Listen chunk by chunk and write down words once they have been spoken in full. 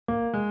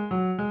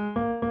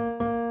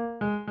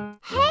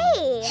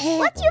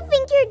What do you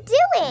think you're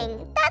doing?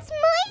 That's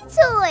my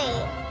toy!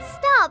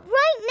 Stop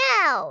right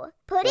now!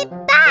 Put it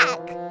back!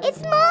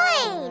 It's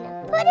mine!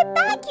 Put it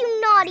back, you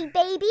naughty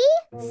baby!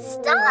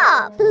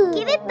 Stop!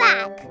 Give it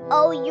back!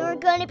 Oh, you're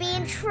gonna be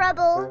in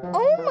trouble!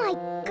 Oh my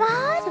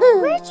God!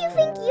 Where'd you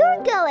think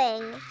you're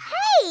going?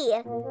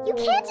 Hey! You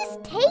can't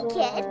just take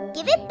it!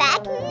 Give it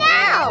back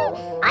now!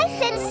 I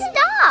said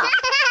stop!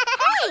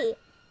 Hey!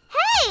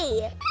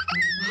 Hey!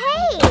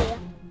 Hey!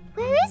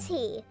 Where is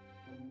he?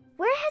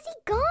 Where has he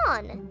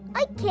gone?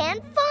 I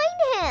can't find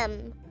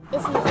him!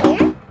 Is he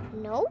here?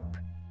 Nope.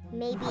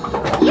 Maybe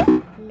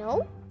here?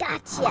 Nope.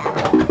 Gotcha!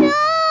 No!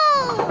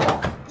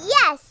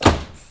 Yes!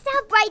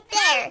 Stop right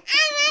there!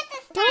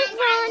 Don't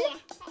run!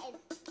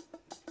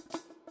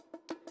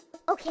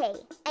 Okay,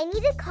 I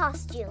need a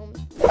costume.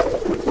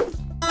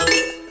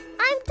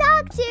 I'm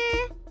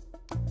Doctor!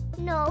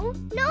 No,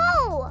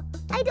 no!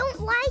 I don't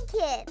like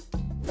it!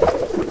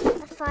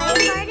 A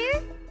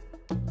firefighter?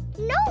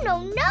 No, no,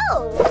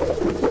 no!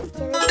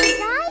 Delivery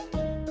guy?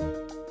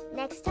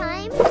 Next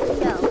time,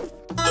 no.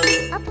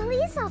 A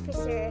police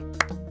officer.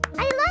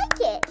 I like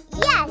it.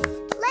 Yes,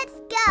 let's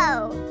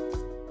go.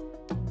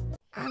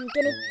 I'm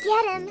gonna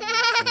get him.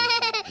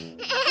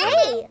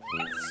 Hey,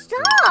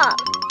 stop.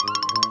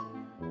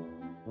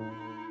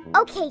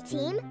 Okay,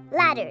 team,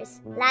 ladders.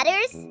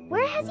 Ladders,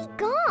 where has he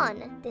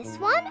gone? This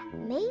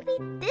one? Maybe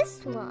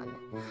this one.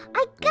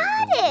 I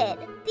got it.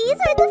 These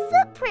are the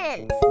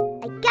footprints.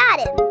 I got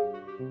him.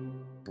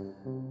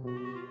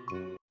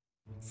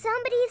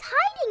 Somebody's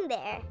hiding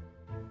there.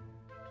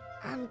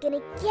 I'm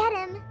gonna get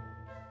him.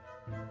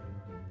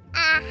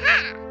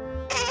 Aha!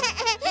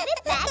 Give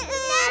it back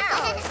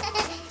now!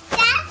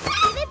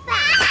 Give it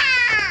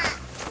back!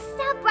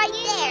 Stop right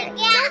there!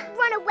 Don't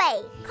run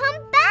away!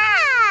 Come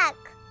back!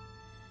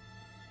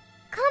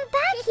 Come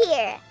back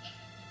here!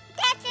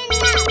 That's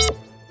enough!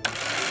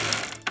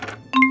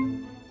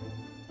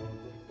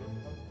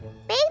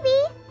 Baby!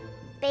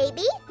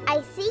 Baby,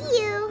 I see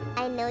you.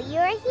 I know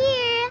you're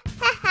here.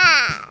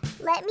 Haha!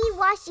 Let me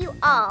wash you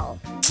all.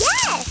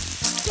 Yes!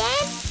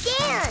 Dance,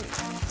 dance!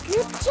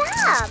 Good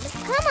job!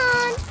 Come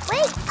on,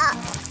 wake up!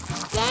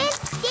 Dance,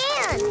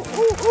 dance! Ooh,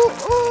 ooh, ooh,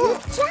 ooh!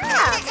 Good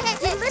job!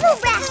 You little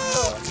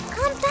rascal!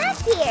 Come back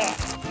here!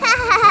 Ha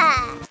ha ha!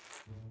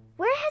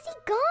 Where has he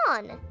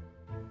gone?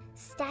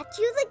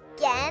 Statues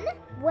again?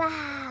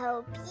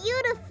 Wow,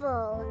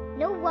 beautiful!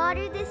 No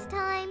water this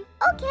time?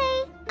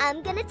 Okay,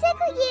 I'm gonna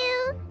tickle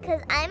you,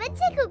 'cause I'm a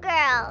tickle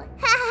girl! Ha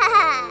ha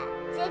ha!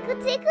 Tickle,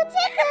 tickle,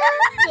 tickle!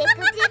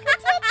 Tickle, tickle,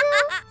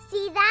 tickle!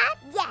 See that?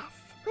 Yes!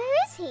 Where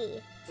is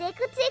he?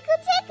 Tickle, tickle,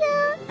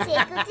 tickle!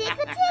 Tickle,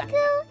 tickle,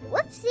 tickle!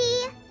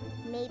 Whoopsie!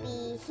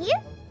 Maybe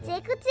here?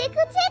 Tickle,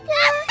 tickle,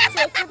 tickle!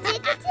 Tickle,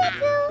 tickle,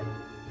 tickle!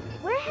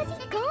 Where has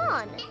he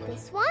gone?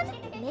 This one?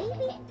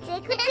 Maybe.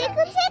 Tickle,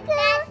 tickle,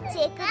 tickle!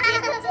 Tickle,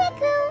 tickle,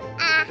 tickle!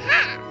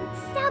 Aha!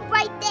 Stop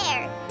right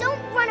there!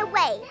 Don't run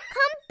away!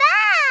 Come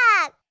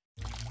back!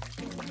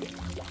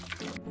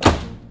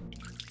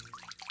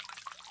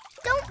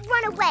 Don't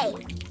run away!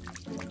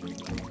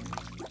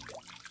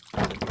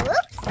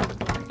 Oops!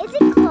 Is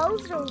it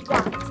closed or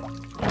what?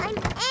 I'm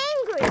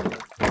angry!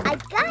 I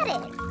got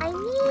it! I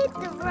need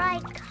the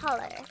right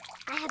color.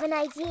 I have an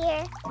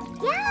idea.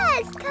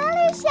 Yes!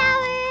 Color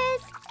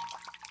showers!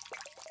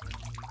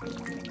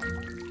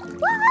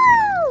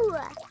 Woohoo!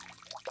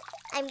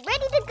 I'm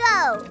ready to go!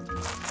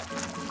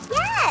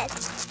 Yes!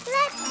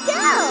 Let's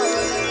go!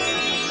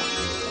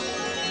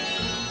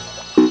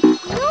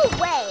 No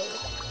way!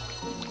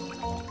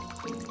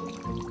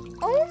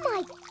 Oh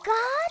my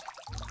God!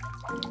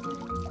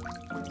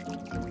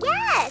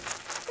 Yes!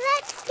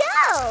 Let's go!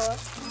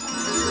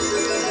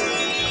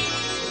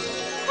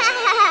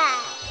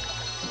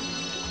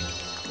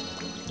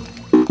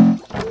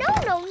 No,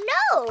 no,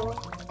 no!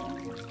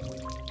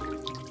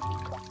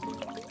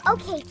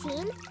 Okay,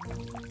 team.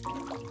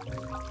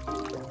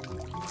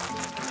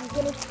 I'm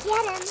gonna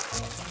get him.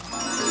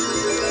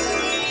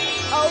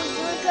 Oh,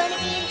 you're gonna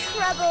be in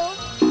trouble.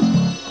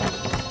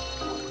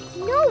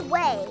 No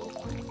way!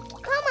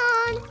 Come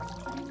on!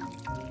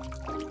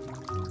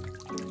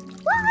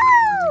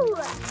 Woohoo!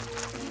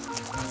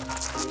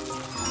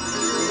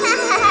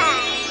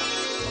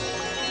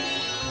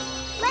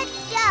 Let's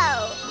go!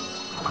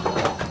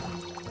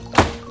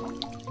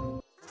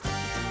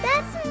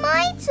 That's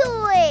my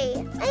toy!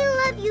 I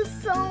love you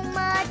so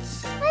much!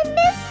 I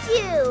missed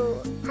you!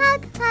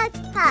 Hug, hug,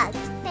 hug.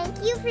 Thank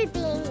you for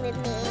being with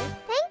me.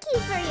 Thank you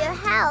for your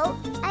help.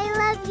 I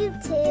love you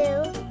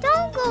too.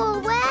 Don't go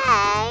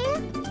away!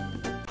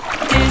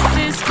 This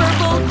is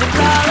purple, the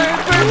color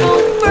purple,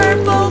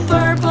 purple,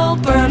 purple,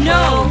 purple.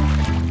 No!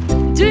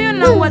 Do you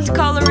know what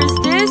color is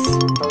this?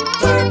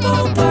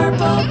 Purple,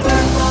 purple,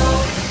 purple.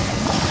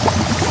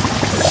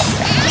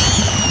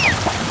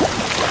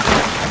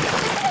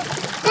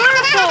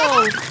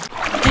 Purple!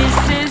 This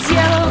is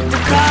yellow, the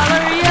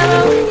color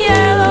yellow,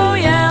 yellow,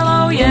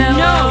 yellow, yellow.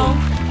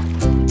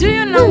 No! Do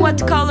you know what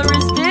color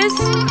is this?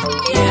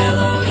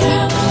 Yellow,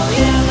 yellow,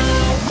 yellow.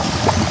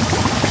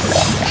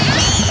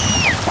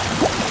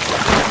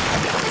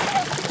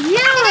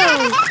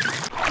 Yellow!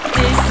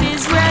 This is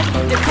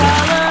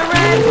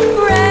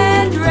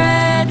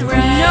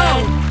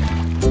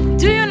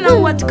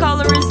what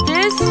color is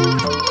this?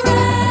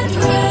 Red,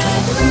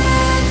 red,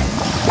 red.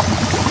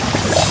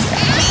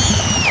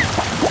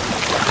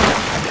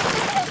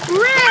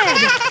 Red!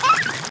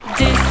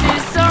 This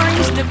is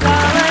orange, the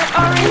color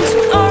orange,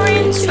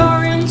 orange,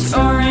 orange,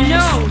 orange.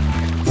 No!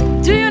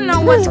 Do you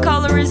know what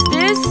color is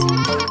this?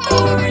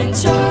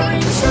 Orange,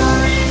 orange,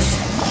 orange.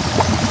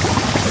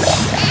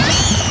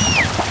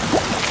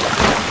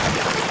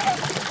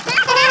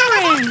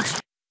 Orange!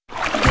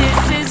 This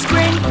is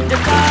green, the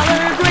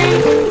color green,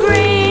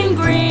 green,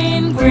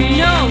 green, green.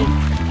 No!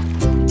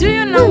 Do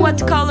you know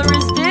what color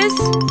is this?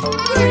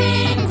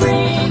 Green,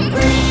 green,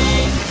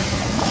 green.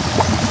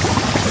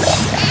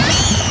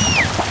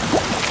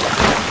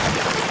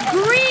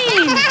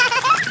 Green!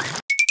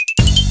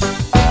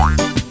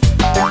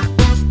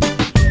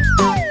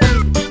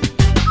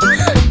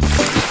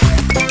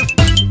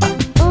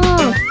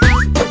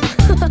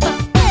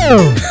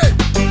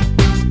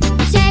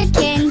 Jack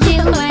and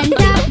Jill went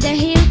up the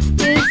hill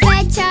to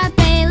fetch a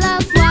pail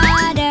of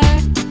water.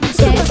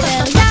 Jack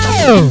fell down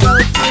and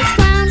broke his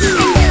crown, and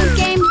Jill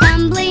came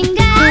tumbling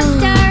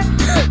after.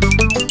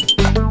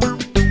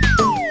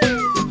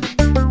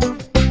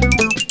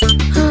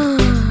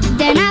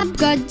 Then up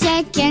got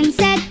Jack and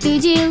said to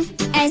Jill,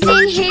 as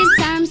in his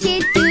arms he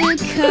took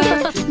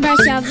her,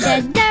 brush off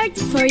the dirt,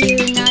 for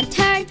you're not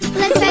hurt.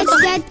 Let's fetch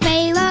that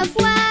pail of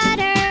water.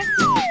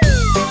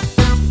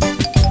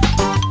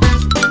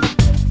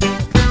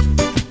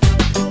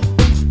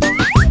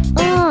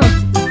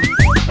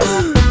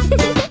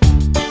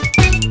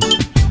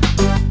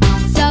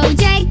 So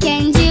Jack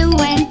and Jill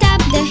went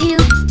up the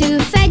hill to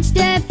fetch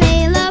the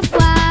pail of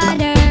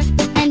water,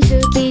 and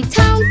took it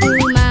home to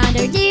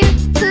Mother Dear,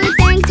 who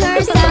thanked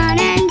her son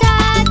and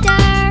daughter.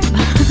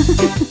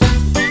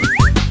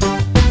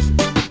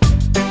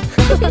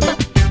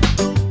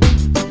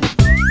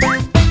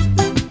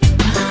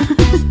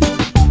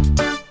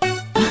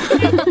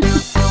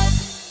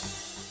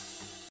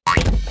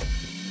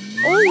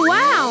 Oh,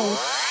 wow!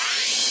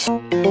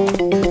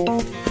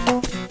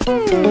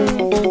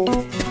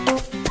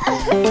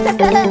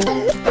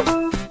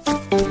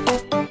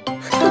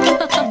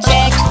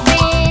 Jack be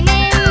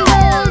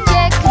nimble,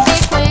 Jack be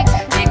quick.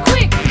 Be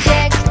quick!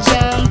 Jack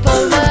jump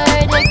over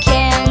the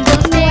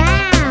candlestick.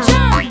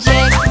 Jump!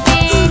 Jack be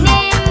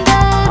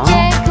nimble,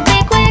 Jack be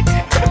quick.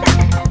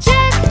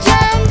 Jack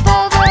jump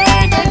over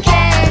the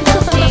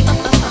candlestick.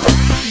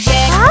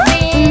 Jack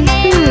be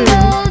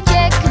nimble,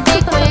 Jack be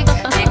quick.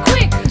 Be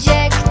quick!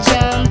 Jack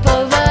jump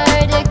over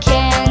the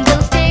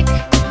candlestick.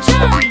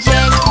 Jump!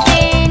 Jack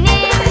be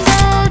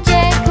nimble,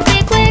 Jack be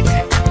quick.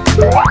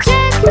 Jack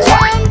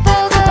jump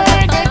over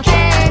the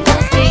candlestick.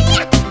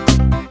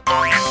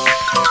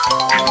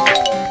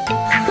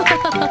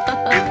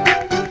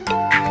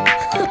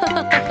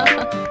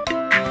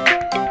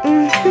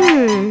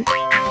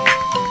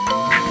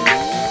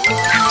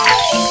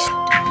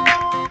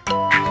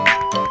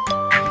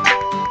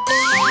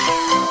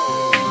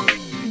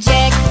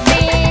 Jack be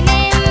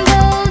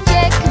nimble,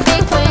 Jack be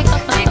quick.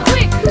 Be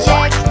quick!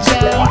 Jack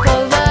jump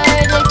over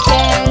the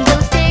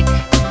candlestick.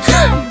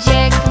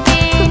 Jack be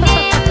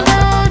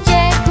nimble,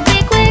 Jack be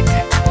quick.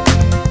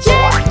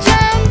 Jack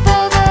jump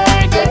over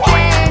the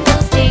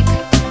candlestick.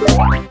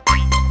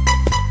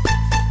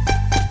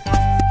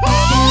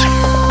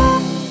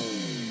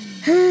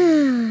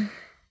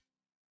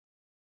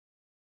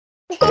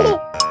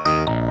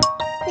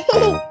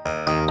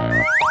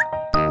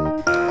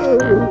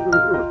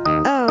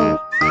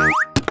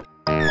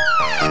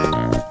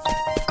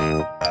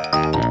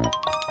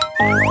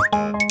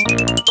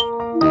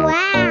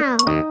 Wow.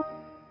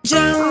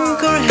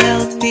 Junk or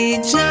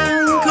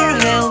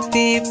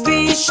healthy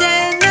fish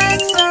and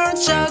eggs or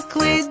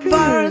chocolate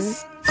bars.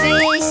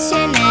 Fish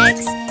and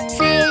eggs,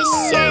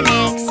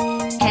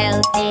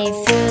 healthy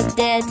food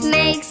that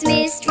makes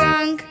me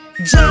strong.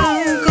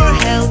 Junk or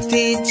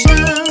healthy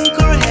fruit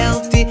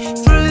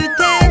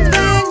and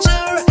veg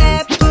or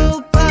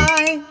apple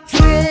pie.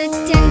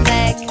 Fruit and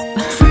veg,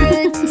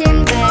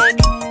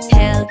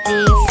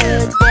 healthy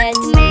food that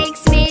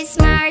makes me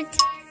smart.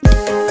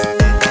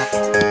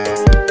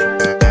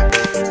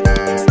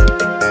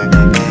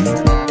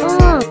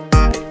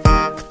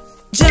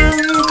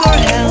 Junk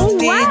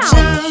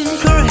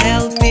or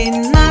healthy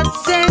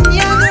nuts and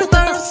yogurt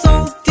or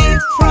salty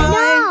fry.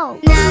 No.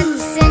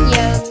 Nuts and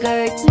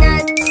yogurt,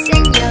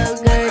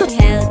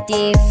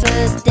 healthy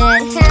food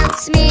that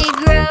helps me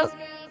grow.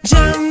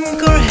 Junk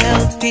or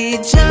healthy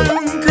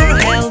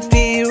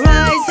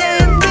rice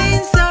and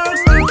beans or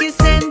cookies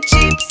and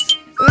chips.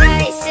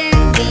 Rice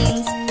and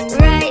beans,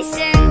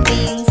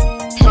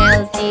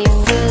 healthy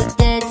food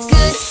that's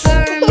good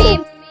for me.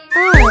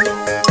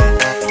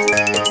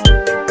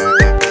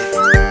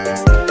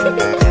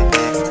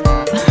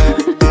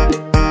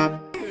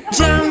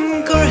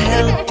 Junk or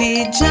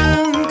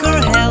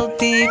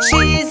healthy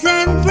cheese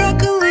and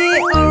broccoli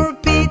or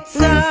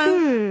pizza.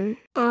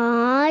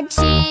 Aw,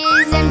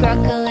 Cheese and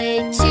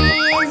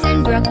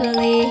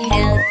broccoli,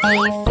 healthy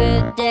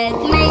food that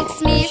makes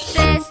me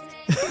fast.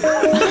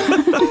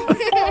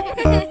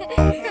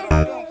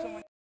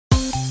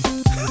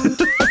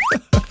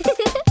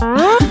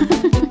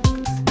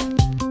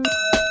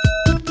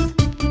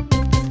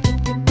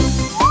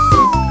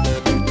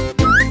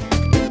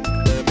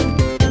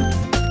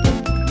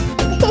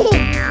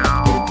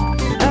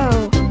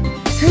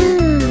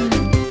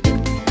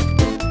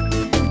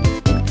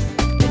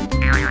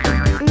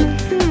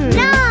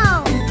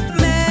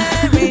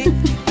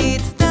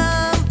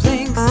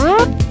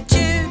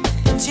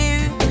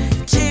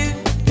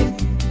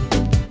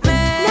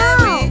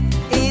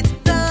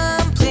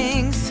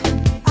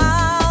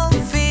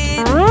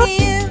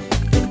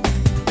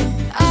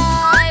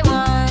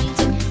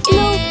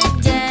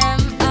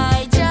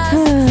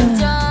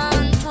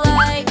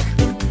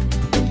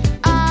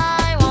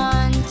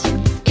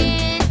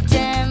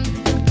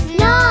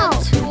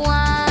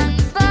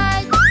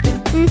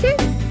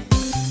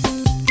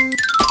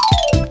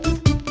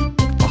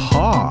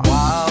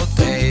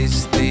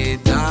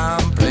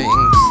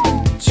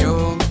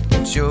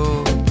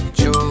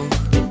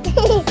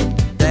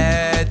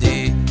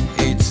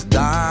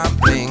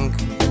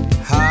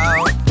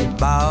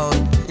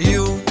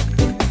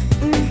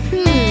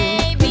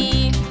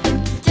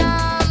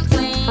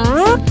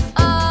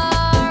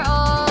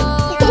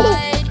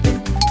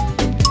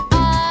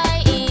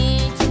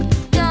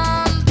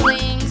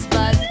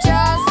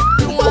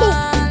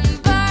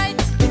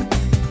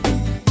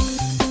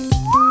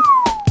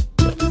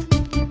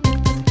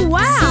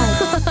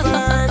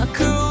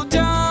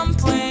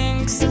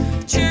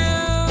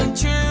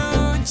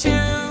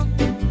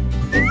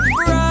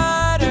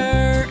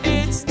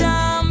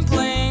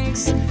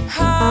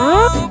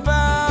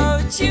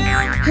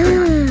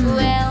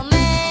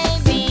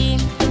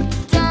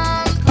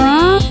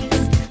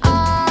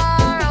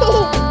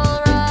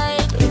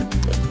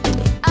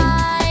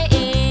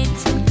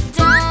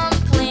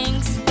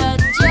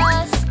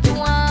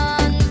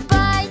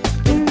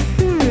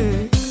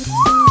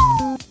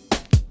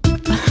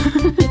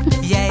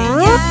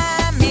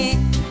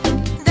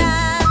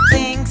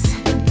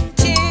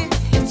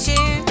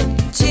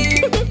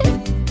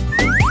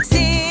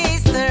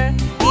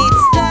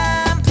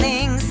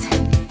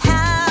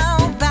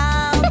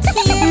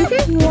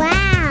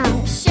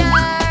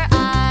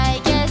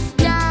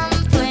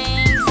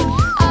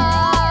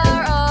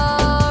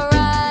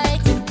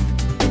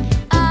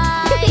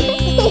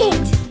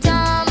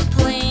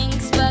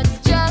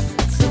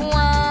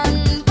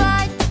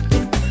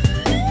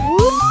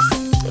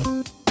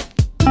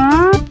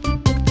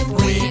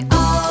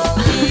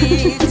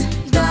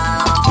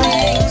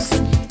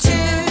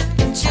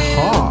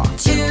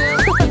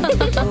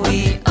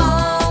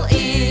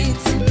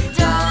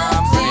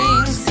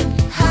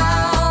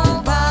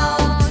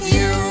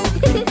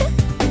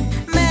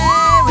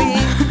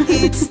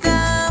 It's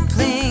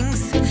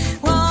dumplings,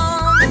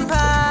 one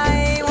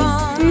by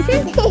one.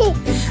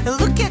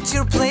 Look at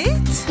your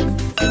plate.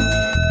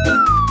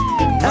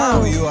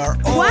 Now you are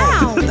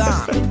all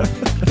done.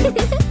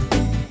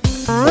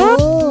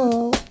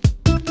 Oh.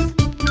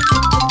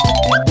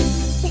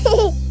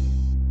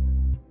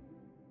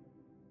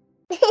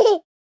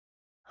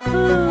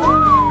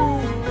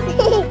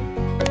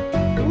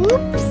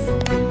 Oops.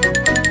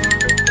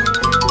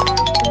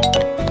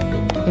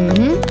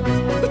 Oops.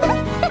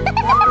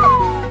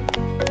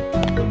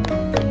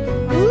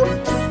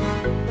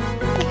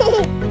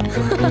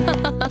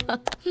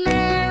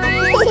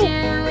 Mary's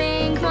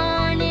doing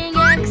morning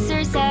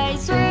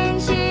exercise when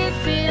she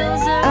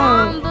feels a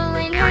rumble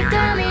in her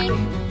tummy.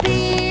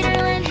 Peter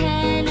and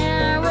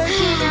Hannah are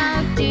working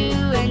out too,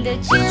 and the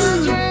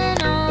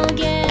children all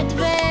get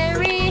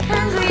very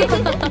hungry.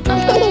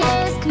 They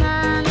ask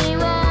Mommy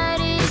what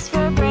is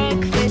for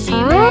breakfast. She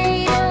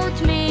made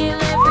oatmeal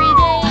every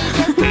day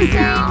just the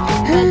same.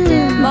 But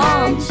the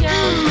lunch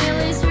oatmeal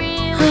is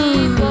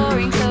really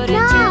boring, so the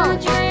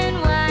children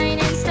whine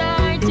and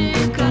start to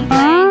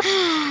complain.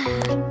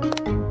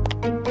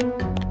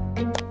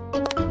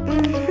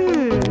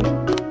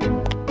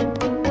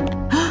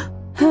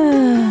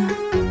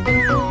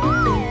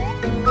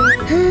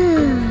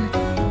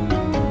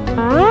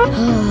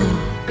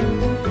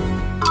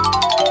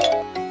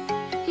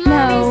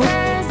 Mommy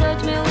says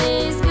oatmeal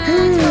is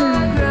good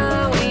for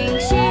growing.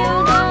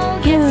 She'll go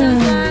get some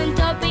fun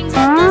toppings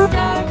at the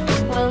store.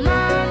 While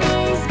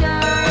Mommy's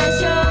gonna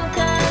show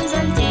comes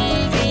on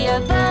TV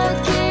about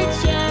kid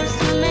chefs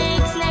who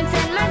make snacks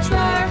and much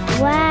more.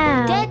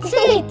 Wow. That's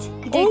it!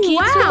 The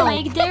kids will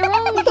make their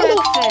own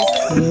breakfast.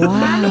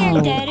 Mommy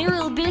and Daddy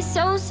will be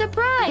so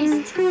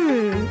surprised.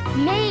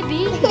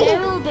 Maybe they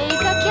will bake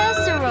a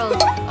casserole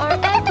or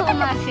apple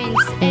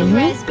muffins and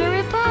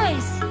raspberry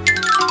pies.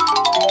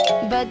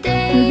 But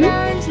they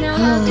don't know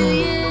how to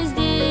use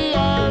the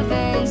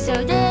oven,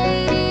 so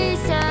they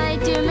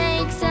decide to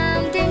make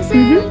something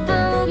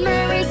simple.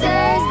 Mary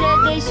says that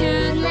they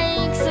should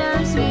make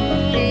some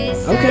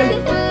smoothies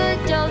and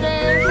put all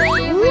their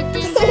favorite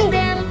things in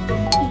them.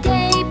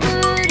 They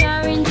put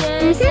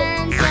oranges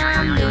and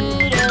some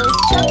noodles,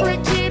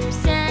 chocolate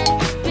chips and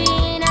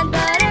peanut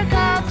butter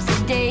cups.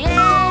 They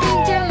add in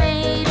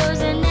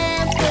tomatoes and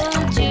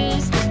apple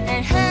juice,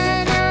 and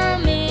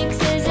Hannah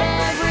mixes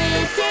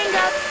everything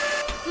up.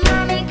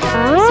 Mommy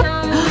comes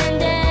home and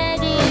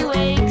Daddy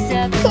wakes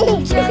up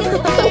just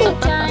in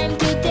time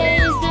to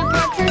taste the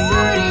breakfast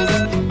smoothies.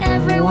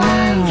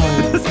 Everyone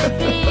gets a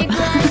big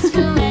glass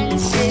full and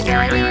spit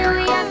out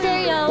helium.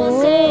 They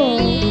all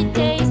say it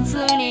tastes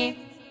loony.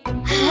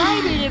 Why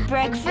do the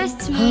breakfast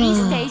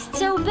smoothies taste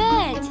so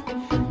bad?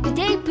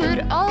 They put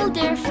all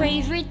their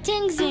favorite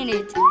things in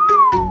it.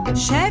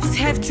 Chefs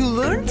have to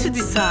learn to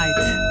decide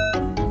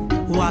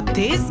what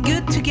tastes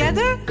good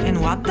together and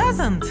what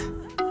doesn't.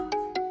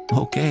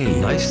 Okay,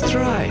 nice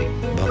try,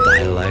 but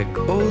I like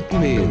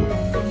oatmeal.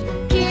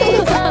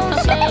 Kids all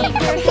shake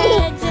their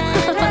heads